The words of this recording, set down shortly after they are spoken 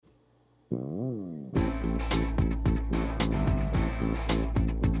This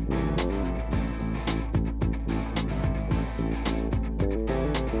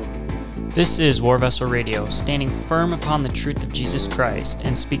is War Vessel Radio, standing firm upon the truth of Jesus Christ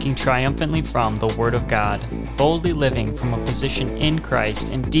and speaking triumphantly from the Word of God, boldly living from a position in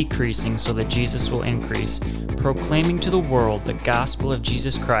Christ and decreasing so that Jesus will increase, proclaiming to the world the gospel of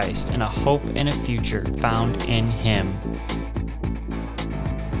Jesus Christ and a hope and a future found in Him.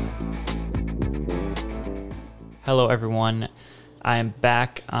 Hello, everyone. I am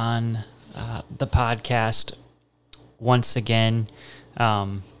back on the podcast once again.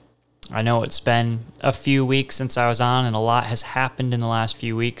 I know it's been a few weeks since I was on, and a lot has happened in the last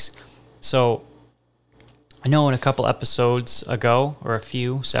few weeks. So I know in a couple episodes ago, or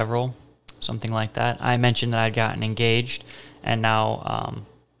several, something like that, I mentioned that I'd gotten engaged, and now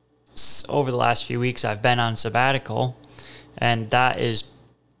over the last few weeks I've been on sabbatical, and that is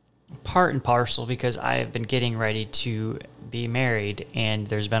part and parcel because I have been getting ready to be married, and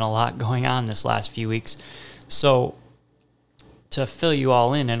there's been a lot going on this last few weeks. So to fill you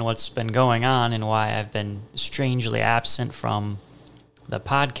all in what's been going on and why I've been strangely absent from the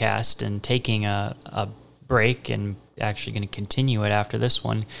podcast and taking a break and actually going to continue it after this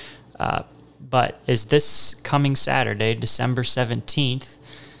one. But is this coming Saturday, December 17th,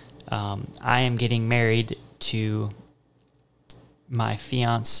 I am getting married to my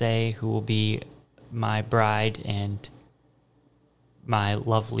fiance, who will be my bride and my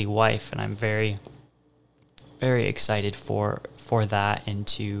lovely wife, and I'm very, very excited for that and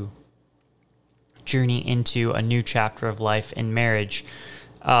to journey into a new chapter of life in marriage.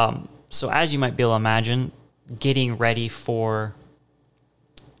 So as you might be able to imagine, getting ready to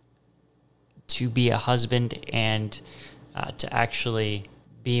be a husband and to actually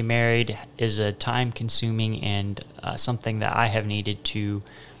be married is a time-consuming and something that I have needed to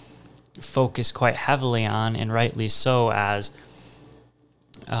focus quite heavily on, and rightly so, as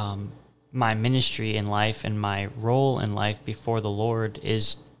my ministry in life and my role in life before the Lord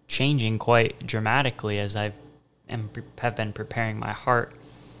is changing quite dramatically as have been preparing my heart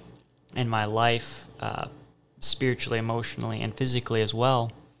and my life spiritually, emotionally, and physically as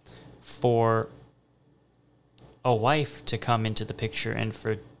well for a wife to come into the picture and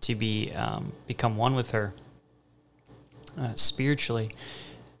to become one with her spiritually.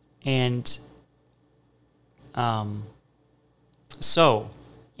 And so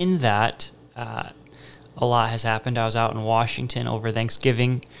in that, a lot has happened. I was out in Washington over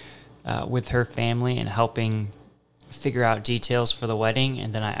Thanksgiving with her family and helping figure out details for the wedding,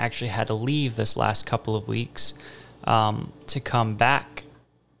 and then I actually had to leave this last couple of weeks to come back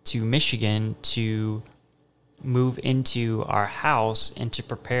to Michigan to move into our house and to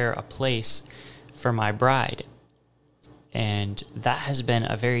prepare a place for my bride. And that has been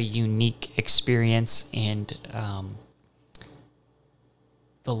a very unique experience, and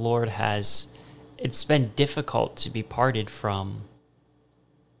the Lord it's been difficult to be parted from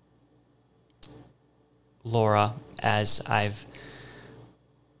Laura as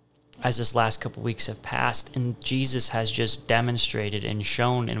this last couple weeks have passed, and Jesus has just demonstrated and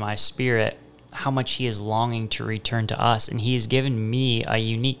shown in my spirit how much He is longing to return to us, and He has given me a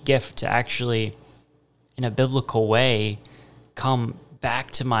unique gift to actually, in a biblical way, come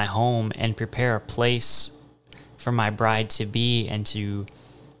back to my home and prepare a place for my bride to be, and to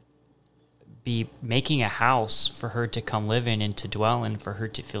be making a house for her to come live in and to dwell in, for her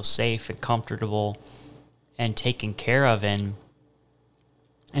to feel safe and comfortable and taken care of in,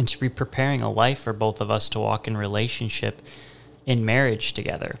 and to be preparing a life for both of us to walk in relationship in marriage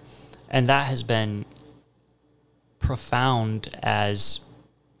together. And that has been profound as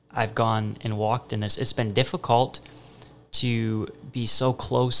I've gone and walked in this. It's been difficult to be so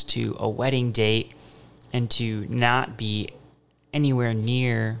close to a wedding date and to not be anywhere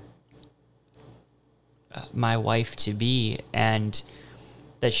near my wife to be, and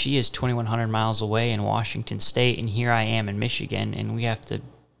that she is 2,100 miles away in Washington State, and here I am in Michigan, and we have to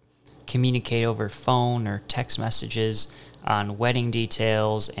communicate over phone or text messages on wedding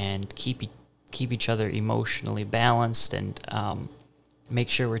details and keep each other emotionally balanced and make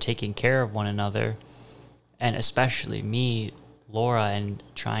sure we're taking care of one another, and especially me, Laura, and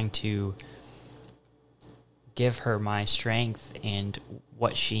trying to give her my strength and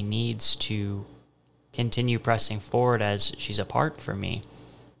what she needs to continue pressing forward as she's apart from me.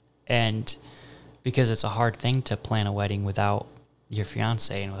 And because it's a hard thing to plan a wedding without your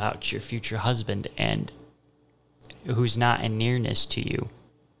fiance and without your future husband, and who's not in nearness to you.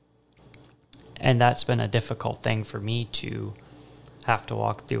 And that's been a difficult thing for me to have to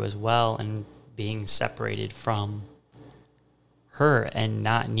walk through as well, and being separated from her and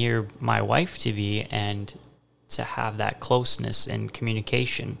not near my wife to be, and to have that closeness and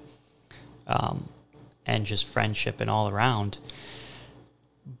communication, and just friendship and all around.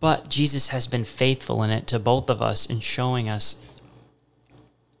 But Jesus has been faithful in it to both of us in showing us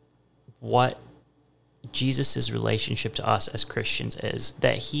what Jesus' relationship to us as Christians is,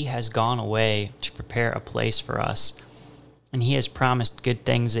 that he has gone away to prepare a place for us, and he has promised good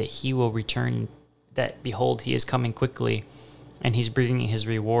things, that he will return, that behold, he is coming quickly, and he's bringing his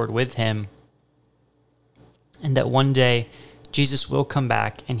reward with him, and that one day Jesus will come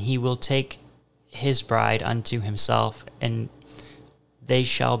back and he will take his bride unto himself, and they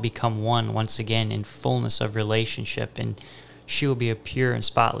shall become one once again in fullness of relationship, and she will be a pure and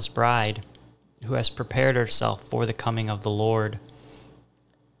spotless bride who has prepared herself for the coming of the Lord.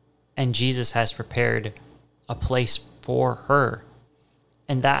 And Jesus has prepared a place for her.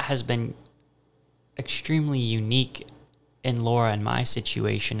 And that has been extremely unique in Laura and my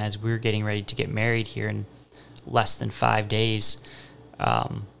situation as we're getting ready to get married here in less than 5 days.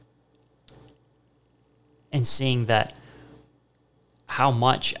 And seeing that how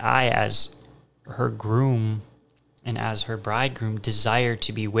much I, as her groom and as her bridegroom, desire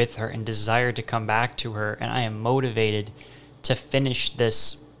to be with her and desire to come back to her. And I am motivated to finish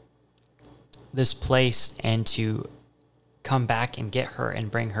this place and to come back and get her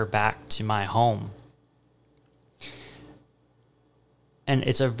and bring her back to my home. And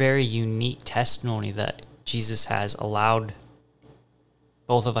it's a very unique testimony that Jesus has allowed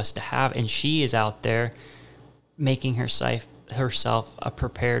both of us to have. And she is out there making herself a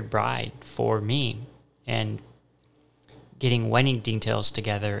prepared bride for me, and getting wedding details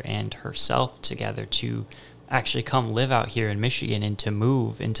together and herself together to actually come live out here in Michigan, and to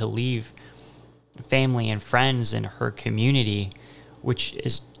move and to leave family and friends in her community, which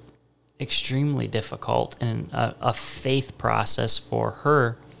is extremely difficult and a faith process for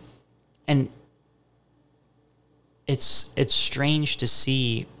her. And it's strange to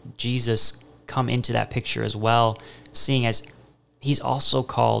see Jesus come into that picture as well, seeing as he's also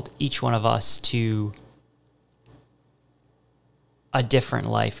called each one of us to a different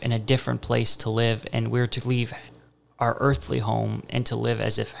life and a different place to live, and we're to leave our earthly home and to live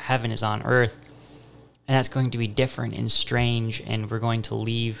as if heaven is on earth. And that's going to be different and strange, and we're going to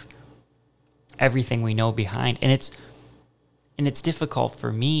leave everything we know behind. And it's difficult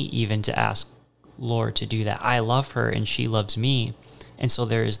for me even to ask Lord to do that. I love her and she loves me. And so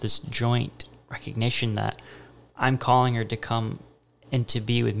there is this joint recognition that I'm calling her to come and to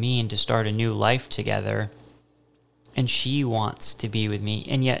be with me and to start a new life together. And she wants to be with me.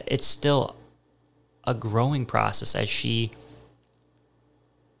 And yet it's still a growing process as she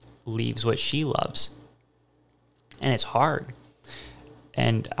leaves what she loves. And it's hard.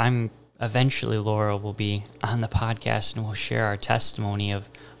 And eventually Laura will be on the podcast and we'll share our testimony of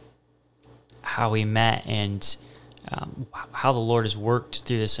how we met and how the Lord has worked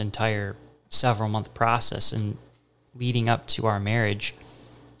through this entire several-month process and leading up to our marriage.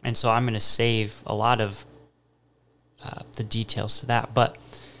 And so I'm going to save a lot of the details to that. But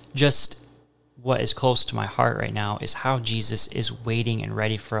just what is close to my heart right now is how Jesus is waiting and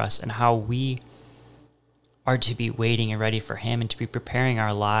ready for us, and how we are to be waiting and ready for him, and to be preparing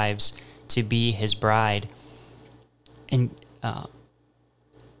our lives to be his bride.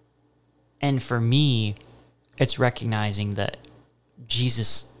 And for me, it's recognizing that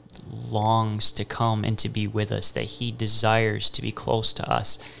Jesus longs to come and to be with us, that he desires to be close to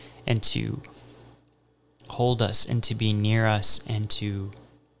us and to hold us and to be near us and to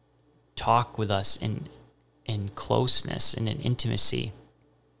talk with us in closeness and in intimacy.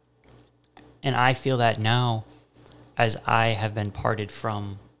 And I feel that now, as I have been parted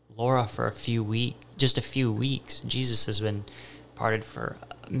from Laura for a few weeks. Jesus has been parted for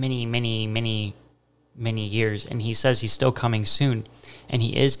many, many, many, many years, and he says he's still coming soon, and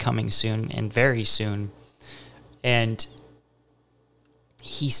he is coming soon and very soon. And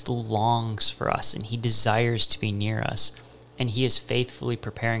he still longs for us, and he desires to be near us, and he is faithfully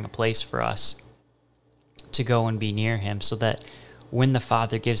preparing a place for us to go and be near him, so that when the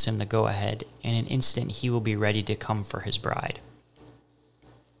Father gives him the go-ahead, in an instant he will be ready to come for his bride.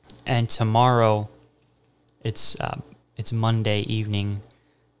 And tomorrow, it's Monday evening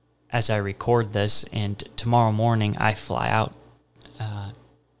as I record this, and tomorrow morning I fly out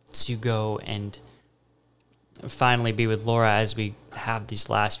to go and finally be with Laura as we have these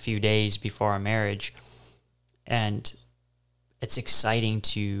last few days before our marriage. And it's exciting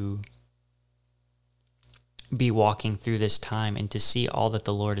to be walking through this time and to see all that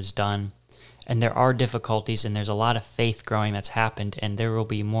the Lord has done. And there are difficulties, and there's a lot of faith growing that's happened, and there will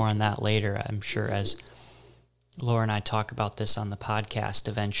be more on that later, I'm sure, as Laura and I talk about this on the podcast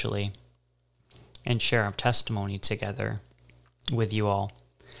eventually and share our testimony together with you all.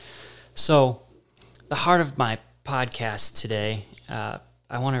 So, the heart of my podcast today, I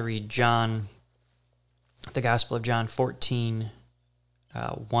want to read the Gospel of John 14,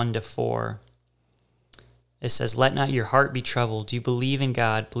 1-4. It says, "Let not your heart be troubled. You believe in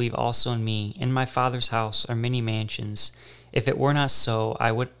God, believe also in me. In my Father's house are many mansions. If it were not so,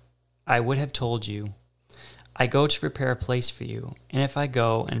 I would have told you. I go to prepare a place for you. And if I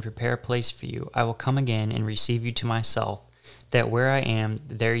go and prepare a place for you, I will come again and receive you to myself, that where I am,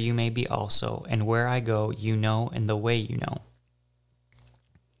 there you may be also. And where I go, you know, and the way you know."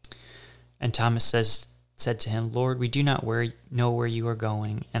 And Thomas said to him, "Lord, we do not know where you are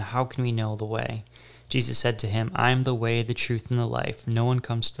going, and how can we know the way?" Jesus said to him, "I am the way, the truth, and the life. No one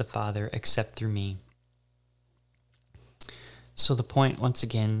comes to the Father except through me." So the point, once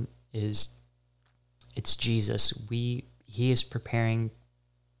again, is it's Jesus. He is preparing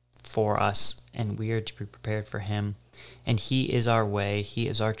for us, and we are to be prepared for him. And he is our way, he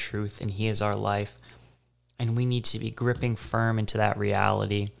is our truth, and he is our life. And we need to be gripping firm into that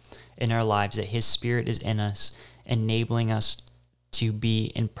reality in our lives, that his Spirit is in us, enabling us to be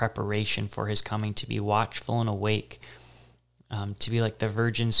in preparation for his coming, to be watchful and awake, to be like the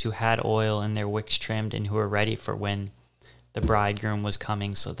virgins who had oil and their wicks trimmed and who were ready for when the bridegroom was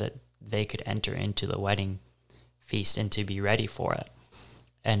coming, so that they could enter into the wedding feast and to be ready for it.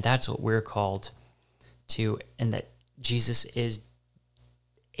 And that's what we're called to, and that Jesus is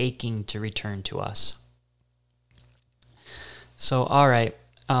aching to return to us. So, all right,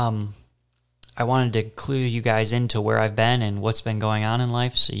 I wanted to clue you guys into where I've been and what's been going on in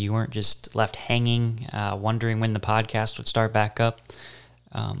life, so you weren't just left hanging, wondering when the podcast would start back up.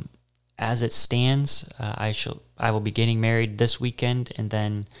 As it stands, I will be getting married this weekend, and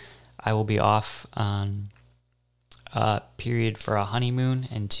then I will be off on a period for a honeymoon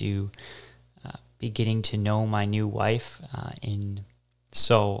and to be getting to know my new wife.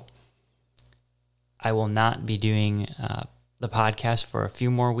 So I will not be doing the podcast for a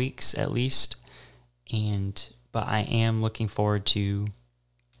few more weeks at least, but I am looking forward to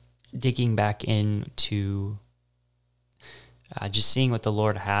digging back into just seeing what the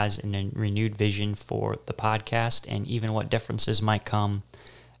Lord has in a renewed vision for the podcast, and even what differences might come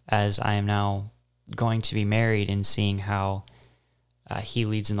as I am now going to be married, and seeing how he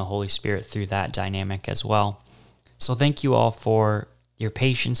leads in the Holy Spirit through that dynamic as well. So thank you all for your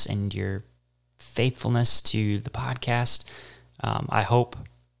patience and your faithfulness to the podcast. I hope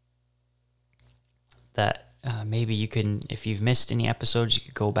that maybe you can, if you've missed any episodes, you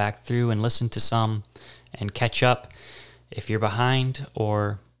could go back through and listen to some and catch up if you're behind,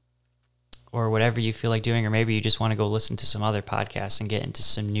 or whatever you feel like doing, or maybe you just want to go listen to some other podcasts and get into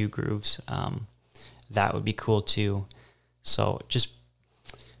some new grooves. That would be cool too. So just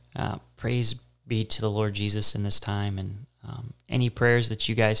praise be to the Lord Jesus in this time, and any prayers that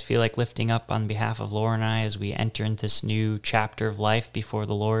you guys feel like lifting up on behalf of Laura and I as we enter into this new chapter of life before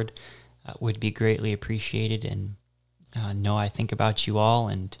the Lord would be greatly appreciated. And know I think about you all,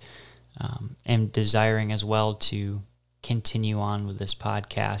 and am desiring as well to continue on with this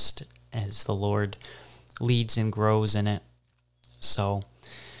podcast as the Lord leads and grows in it. So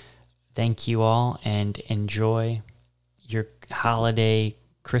thank you all, and enjoy your holiday,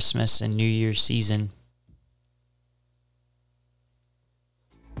 Christmas, and New Year's season.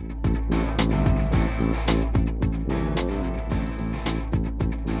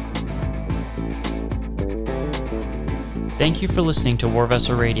 Thank you for listening to War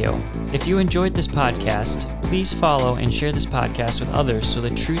Vessel Radio. If you enjoyed this podcast, please follow and share this podcast with others so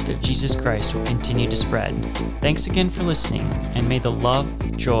the truth of Jesus Christ will continue to spread. Thanks again for listening, and may the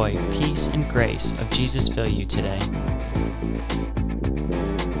love, joy, peace, and grace of Jesus fill you today.